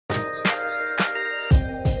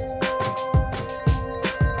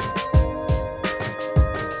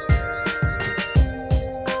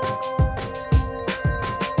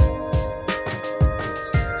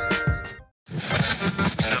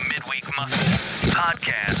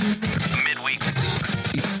podcast. The Midweek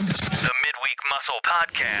Muscle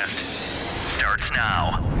Podcast starts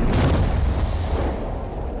now.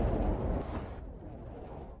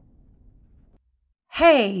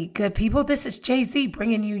 Hey, good people. This is Jay-Z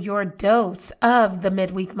bringing you your dose of the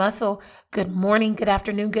Midweek Muscle. Good morning, good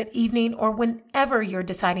afternoon, good evening, or whenever you're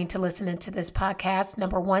deciding to listen into this podcast.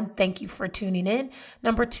 Number one, thank you for tuning in.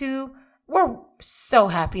 Number two, we're so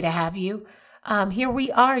happy to have you. Here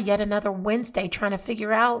we are, yet another Wednesday, trying to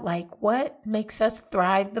figure out what makes us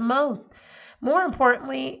thrive the most. More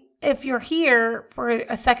importantly, if you're here for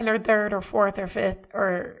a second or third or fourth or fifth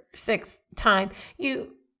or sixth time,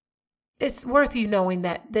 it's worth you knowing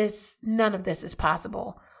that none of this is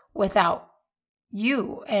possible without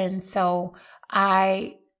you. And so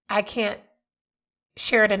I can't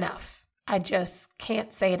share it enough. I just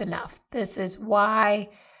can't say it enough. This is why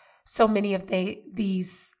so many of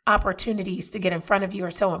these opportunities to get in front of you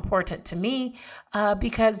are so important to me,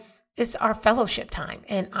 because it's our fellowship time.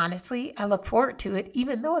 And honestly, I look forward to it,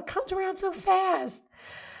 even though it comes around so fast.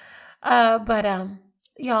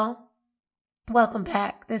 Y'all, welcome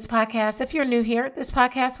back. This podcast, if you're new here, this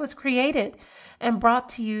podcast was created and brought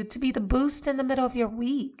to you to be the boost in the middle of your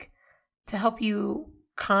week, to help you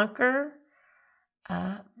conquer,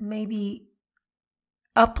 maybe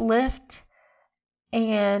uplift,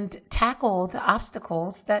 and tackle the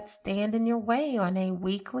obstacles that stand in your way on a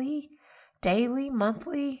weekly, daily,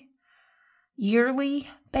 monthly, yearly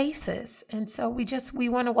basis. And so we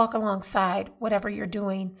want to walk alongside whatever you're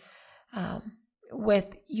doing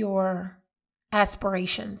with your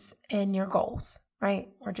aspirations and your goals, right?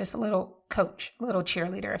 Or just a little coach, a little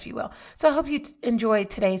cheerleader, if you will. So I hope you enjoyed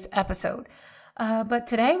today's episode. But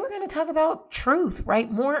today we're going to talk about truth, right?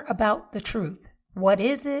 More about the truth. What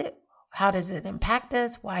is it? How does it impact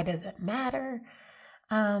us? Why does it matter?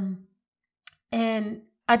 And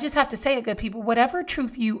I just have to say it, good people, whatever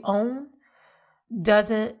truth you own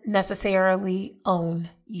doesn't necessarily own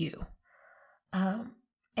you.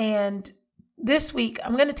 And this week,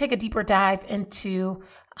 I'm going to take a deeper dive into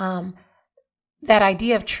that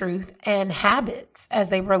idea of truth and habits as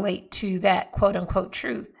they relate to that quote unquote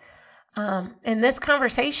truth. And this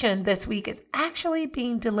conversation this week is actually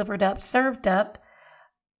being served up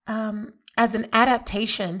as an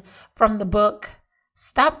adaptation from the book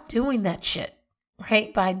Stop Doing That Shit,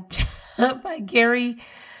 right? By Gary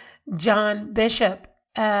John Bishop.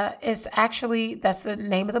 That's the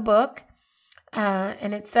name of the book.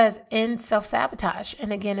 And it says End Self-Sabotage.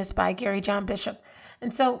 And again, it's by Gary John Bishop.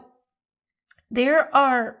 And so there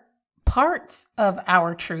are parts of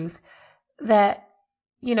our truth that,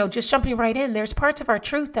 just jumping right in, there's parts of our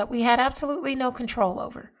truth that we had absolutely no control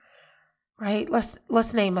over. Right?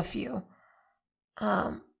 Let's name a few.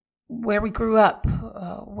 Where we grew up,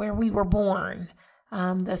 where we were born,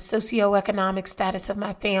 the socioeconomic status of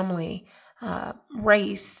my family,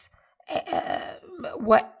 race,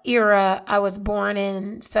 what era I was born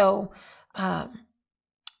in. So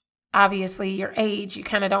obviously your age, you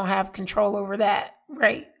kind of don't have control over that,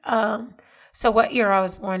 right? So what era I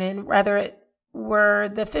was born in, whether it were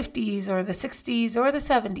the 50s or the 60s or the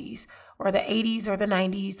 70s or the 80s or the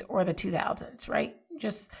 90s or the 2000s, right?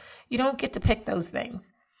 Just, you don't get to pick those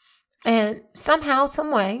things. And somehow, some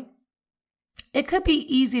way, it could be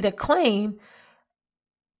easy to claim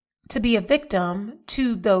to be a victim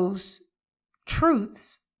to those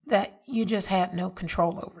truths that you just had no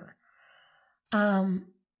control over.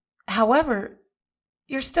 However,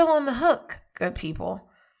 you're still on the hook, good people.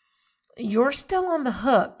 You're still on the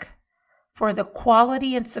hook for the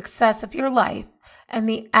quality and success of your life and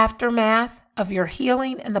the aftermath of your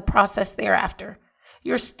healing and the process thereafter.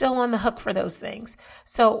 You're still on the hook for those things.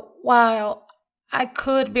 So while I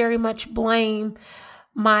could very much blame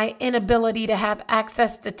my inability to have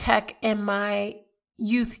access to tech in my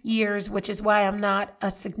youth years, which is why I'm not a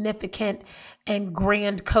significant and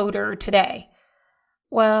grand coder today.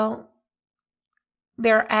 Well,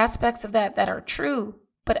 there are aspects of that are true,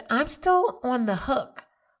 but I'm still on the hook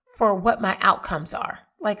for what my outcomes are.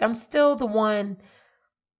 I'm still the one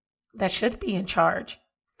that should be in charge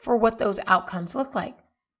for what those outcomes look like.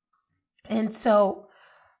 And so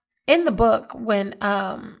in the book, when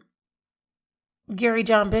Gary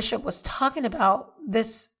John Bishop was talking about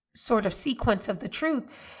this sort of sequence of the truth,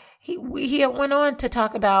 he went on to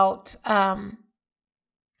talk about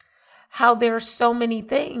how there are so many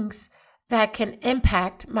things that can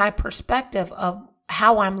impact my perspective of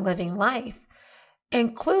how I'm living life,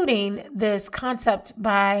 including this concept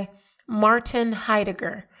by Martin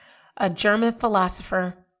Heidegger, a German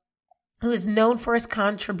philosopher who is known for his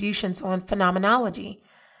contributions on phenomenology,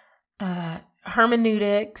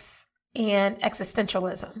 hermeneutics, and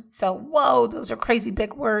existentialism. So, whoa, those are crazy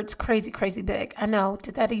big words, crazy, crazy big. I know.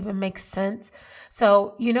 Did that even make sense?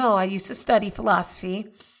 So, I used to study philosophy,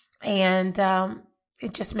 and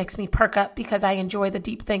it just makes me perk up because I enjoy the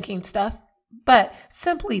deep thinking stuff. But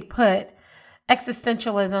simply put,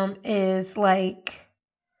 existentialism is like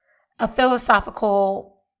a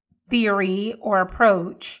philosophical theory or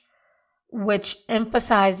approach which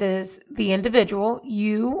emphasizes the individual,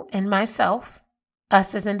 you and myself,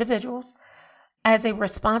 us as individuals, as a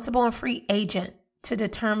responsible and free agent to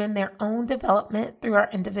determine their own development through our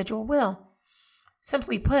individual will.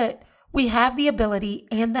 Simply put, we have the ability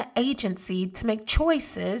and the agency to make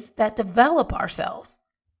choices that develop ourselves.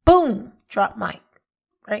 Boom, drop mic,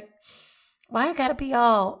 right? Why I gotta be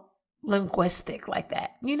all linguistic like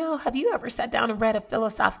that? Have you ever sat down and read a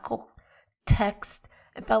philosophical text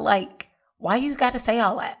and felt like, why you got to say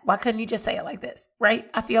all that? Why couldn't you just say it like this, right?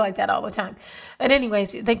 I feel like that all the time. But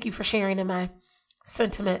anyways, thank you for sharing in my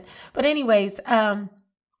sentiment. But anyways,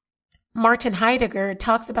 Martin Heidegger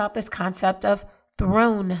talks about this concept of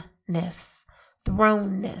thrownness.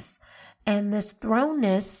 And this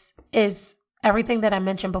thrownness is everything that I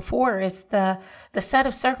mentioned before, is the set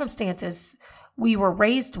of circumstances we were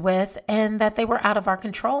raised with and that they were out of our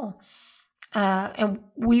control. And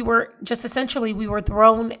we were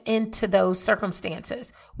thrown into those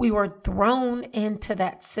circumstances. We were thrown into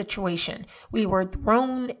that situation. We were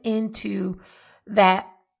thrown into that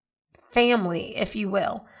family, if you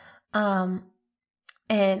will. And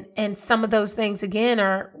some of those things, again,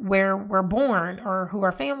 are where we're born or who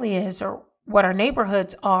our family is or what our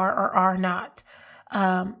neighborhoods are or are not.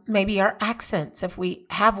 Maybe our accents, if we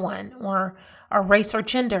have one, or our race or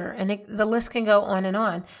gender, and the list can go on and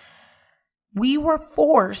on. We were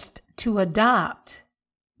forced to adopt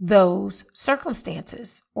those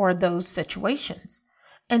circumstances or those situations.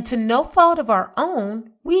 And to no fault of our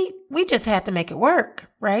own, we just had to make it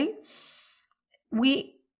work, right?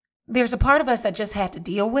 There's a part of us that just had to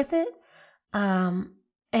deal with it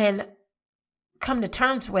and come to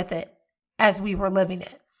terms with it as we were living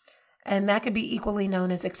it. And that could be equally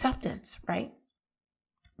known as acceptance, right?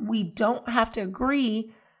 We don't have to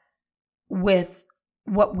agree with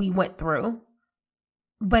what we went through,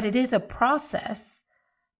 but it is a process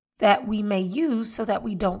that we may use so that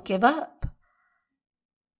we don't give up.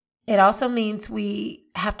 It also means we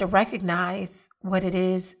have to recognize what it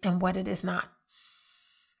is and what it is not.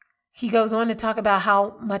 He goes on to talk about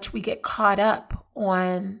how much we get caught up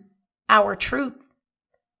on our truth,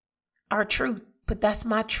 but that's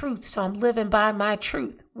my truth, so I'm living by my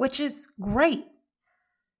truth, which is great.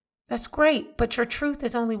 That's great, but your truth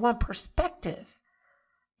is only one perspective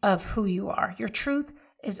of who you are. Your truth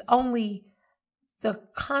is only the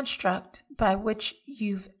construct by which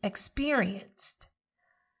you've experienced.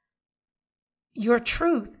 Your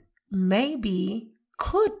truth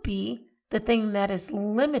could be the thing that is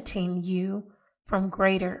limiting you from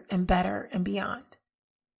greater and better and beyond.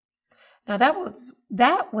 Now that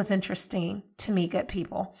was interesting to me, good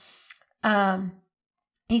people.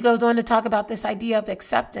 He goes on to talk about this idea of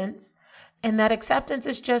acceptance, and that acceptance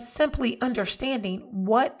is just simply understanding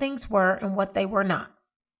what things were and what they were not,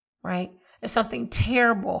 right? If something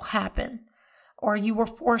terrible happened, or you were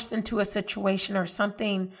forced into a situation, or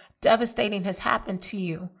something devastating has happened to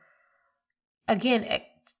you, again,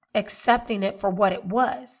 accepting it for what it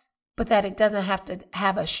was, but that it doesn't have to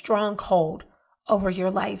have a stronghold over your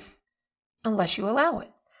life unless you allow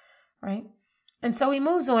it, right? And so he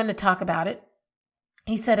moves on to talk about it.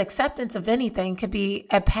 He said acceptance of anything could be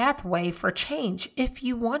a pathway for change if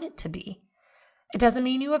you want it to be. It doesn't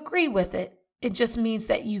mean you agree with it. It just means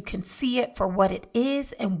that you can see it for what it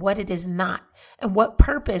is and what it is not, and what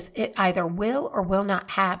purpose it either will or will not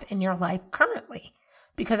have in your life currently.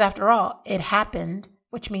 Because after all, it happened,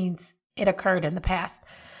 which means it occurred in the past.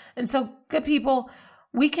 And so, good people,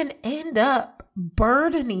 we can end up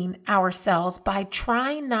burdening ourselves by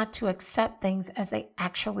trying not to accept things as they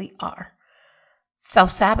actually are.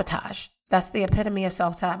 Self-sabotage. That's the epitome of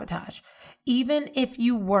self-sabotage. Even if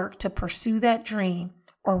you work to pursue that dream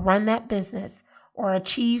or run that business or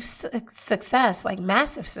achieve success, like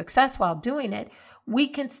massive success while doing it, we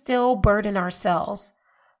can still burden ourselves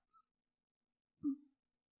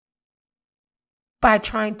by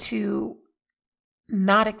trying to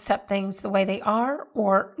not accept things the way they are,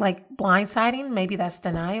 or like blindsiding, maybe that's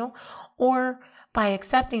denial, or by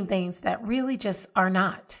accepting things that really just are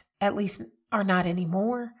not, at least are not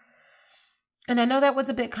anymore. And I know that was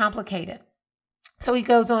a bit complicated. So he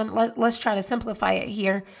goes on, let's try to simplify it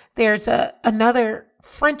here. There's another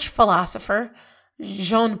French philosopher,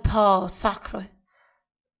 Jean-Paul Sartre.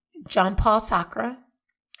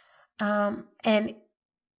 And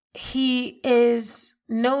he is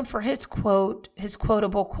known for his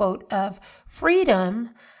quotable quote of, freedom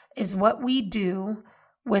is what we do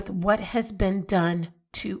with what has been done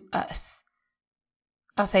to us.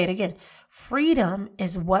 I'll say it again. Freedom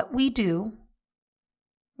is what we do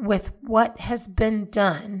with what has been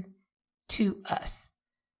done to us.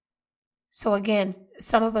 So again,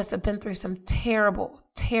 some of us have been through some terrible,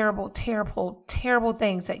 terrible, terrible, terrible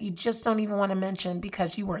things that you just don't even want to mention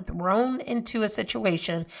because you were thrown into a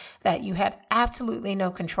situation that you had absolutely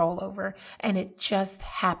no control over, and it just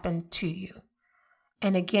happened to you.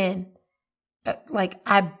 And again,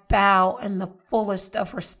 I bow in the fullest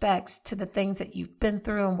of respects to the things that you've been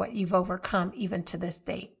through and what you've overcome even to this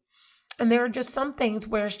date. And there are just some things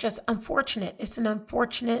where it's just unfortunate. It's an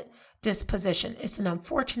unfortunate disposition. It's an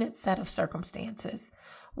unfortunate set of circumstances,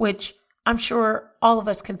 which I'm sure all of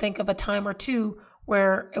us can think of a time or two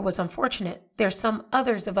where it was unfortunate. There's some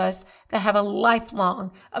others of us that have a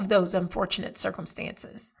lifelong of those unfortunate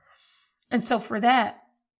circumstances. And so for that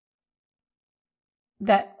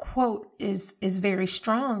quote is very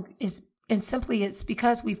strong, and simply it's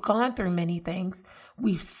because we've gone through many things,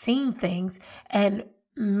 we've seen things, and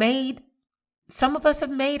some of us have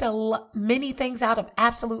made many things out of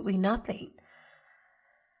absolutely nothing.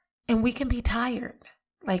 And we can be tired.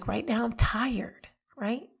 Like right now, I'm tired,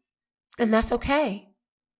 right? And that's okay.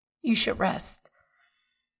 You should rest.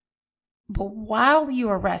 But while you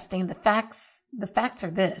are resting, the facts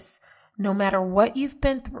are this: no matter what you've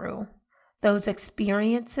been through, those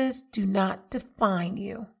experiences do not define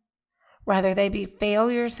you. Whether they be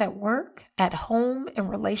failures at work, at home, in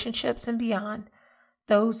relationships, and beyond,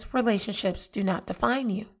 those relationships do not define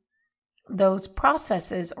you. Those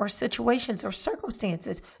processes or situations or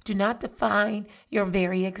circumstances do not define your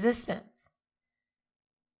very existence.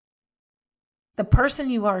 The person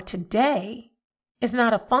you are today is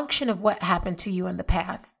not a function of what happened to you in the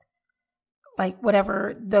past. Like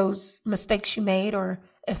whatever those mistakes you made, or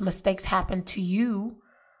if mistakes happened to you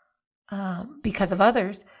because of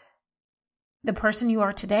others, the person you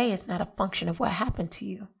are today is not a function of what happened to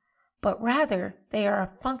you, but rather they are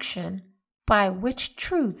a function by which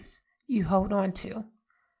truths you hold on to.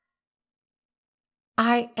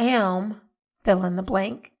 I am fill in the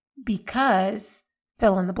blank because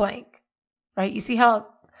fill in the blank, right? You see how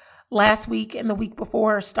last week and the week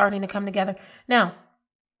before are starting to come together. Now,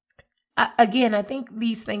 again, I think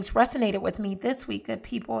these things resonated with me this week, good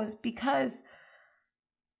people, is because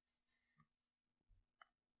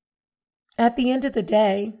at the end of the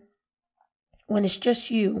day, when it's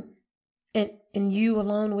just you and you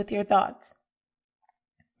alone with your thoughts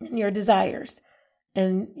and your desires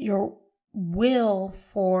and your will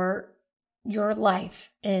for your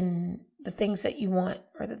life and the things that you want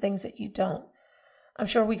or the things that you don't, I'm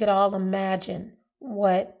sure we could all imagine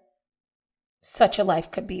what such a life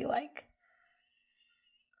could be like.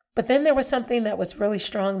 But then there was something that was really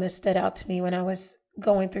strong that stood out to me when I was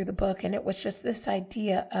going through the book, and it was just this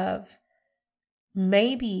idea of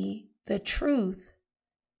maybe the truth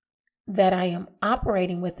that I am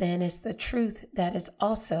operating within is the truth that is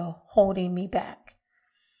also holding me back.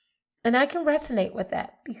 And I can resonate with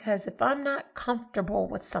that, because if I'm not comfortable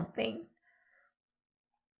with something,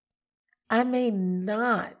 I may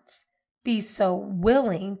not be so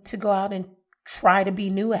willing to go out and try to be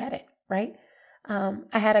new at it, right?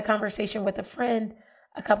 I had a conversation with a friend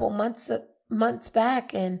a couple months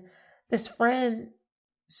back, and this friend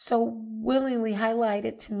so willingly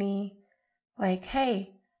highlighted to me, like,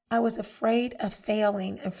 hey, I was afraid of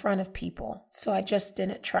failing in front of people, so I just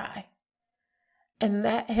didn't try. And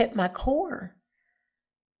that hit my core.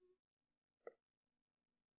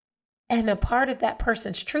 And a part of that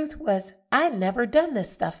person's truth was, I'd never done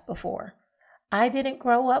this stuff before. I didn't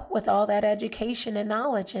grow up with all that education and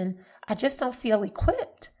knowledge, and I just don't feel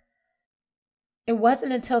equipped. It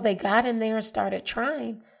wasn't until they got in there and started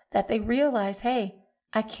trying that they realized, hey,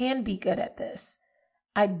 I can be good at this.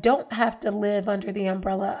 I don't have to live under the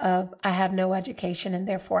umbrella of I have no education and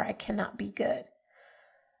therefore I cannot be good.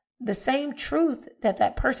 The same truth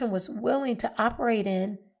that person was willing to operate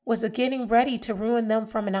in was getting ready to ruin them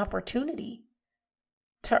from an opportunity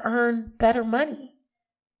to earn better money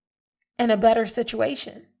and a better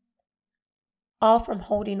situation, all from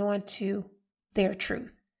holding on to their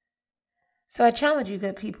truth. So I challenge you,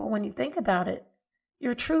 good people, when you think about it,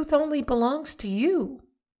 your truth only belongs to you.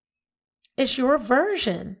 It's your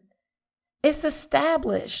version. It's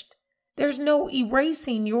established. There's no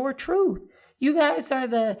erasing your truth. You guys are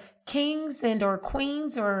the kings and or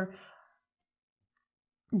queens or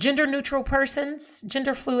gender neutral persons,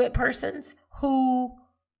 gender fluid persons who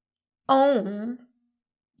own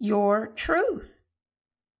your truth.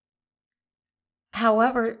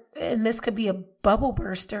 However, and this could be a bubble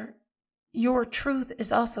burster, your truth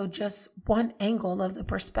is also just one angle of the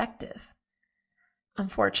perspective,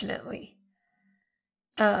 unfortunately.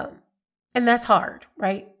 And that's hard,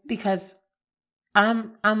 right? Because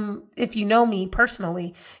I'm if you know me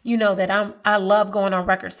personally, you know that I love going on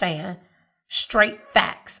record saying straight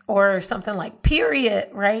facts or something like period,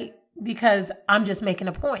 right? Because I'm just making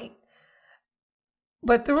a point.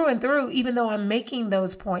 But through and through, even though I'm making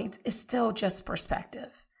those points, it's still just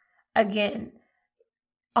perspective. Again,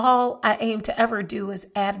 all I aim to ever do is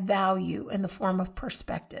add value in the form of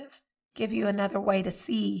perspective, give you another way to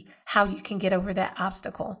see how you can get over that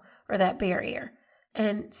obstacle or that barrier.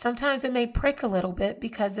 And sometimes it may prick a little bit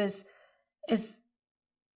because it's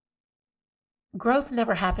growth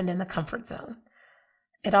never happened in the comfort zone.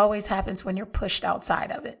 It always happens when you're pushed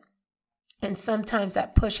outside of it. And sometimes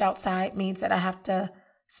that push outside means that I have to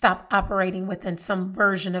stop operating within some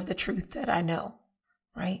version of the truth that I know,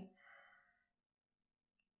 right?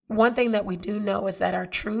 One thing that we do know is that our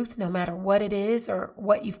truth, no matter what it is or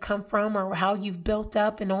what you've come from or how you've built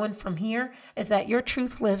up and on from here, is that your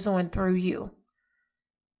truth lives on through you.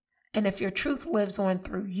 And if your truth lives on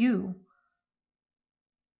through you,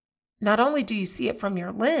 not only do you see it from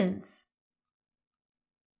your lens,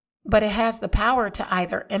 but it has the power to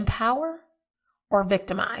either empower or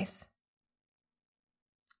victimize.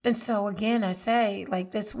 And so again, I say,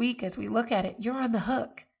 like this week, as we look at it, you're on the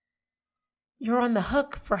hook. You're on the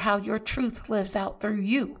hook for how your truth lives out through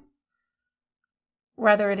you.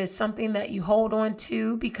 Whether it is something that you hold on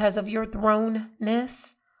to because of your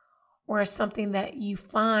thrownness, or something that you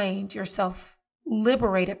find yourself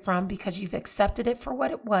liberated from because you've accepted it for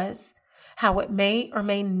what it was, how it may or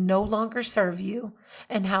may no longer serve you,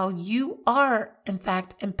 and how you are, in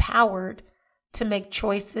fact, empowered to make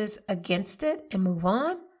choices against it and move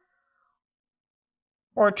on,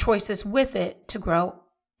 or choices with it to grow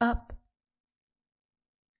up.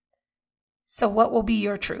 So what will be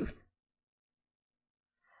your truth?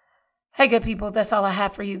 Hey, good people, that's all I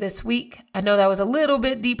have for you this week. I know that was a little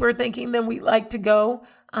bit deeper thinking than we like to go.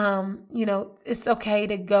 It's okay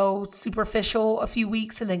to go superficial a few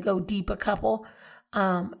weeks and then go deep a couple.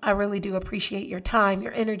 I really do appreciate your time,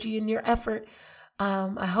 your energy, and your effort.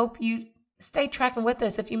 I hope you stay tracking with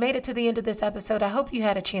us. If you made it to the end of this episode, I hope you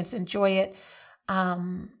had a chance to enjoy it.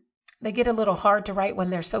 They get a little hard to write when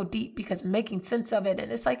they're so deep because I'm making sense of it.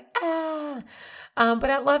 And it's like, but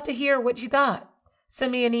I'd love to hear what you thought.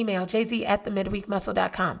 Send me an email,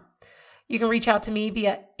 jz@themidweekmuscle.com. You can reach out to me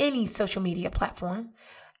via any social media platform,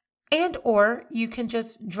 and or you can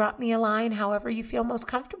just drop me a line however you feel most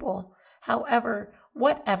comfortable. However,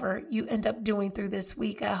 whatever you end up doing through this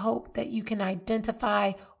week, I hope that you can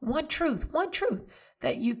identify one truth,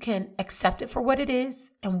 that you can accept it for what it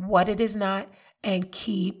is and what it is not, and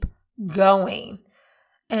keep going.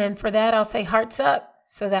 And for that, I'll say hearts up,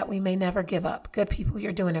 so that we may never give up. Good people,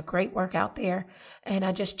 you're doing a great work out there. And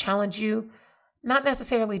I just challenge you, not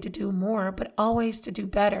necessarily to do more, but always to do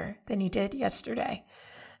better than you did yesterday.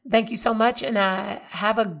 Thank you so much. And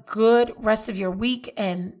have a good rest of your week.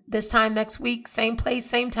 And this time next week, same place,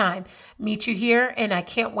 same time, meet you here. And I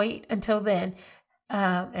can't wait until then.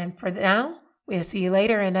 And for now, we'll see you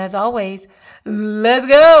later. And as always, let's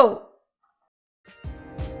go.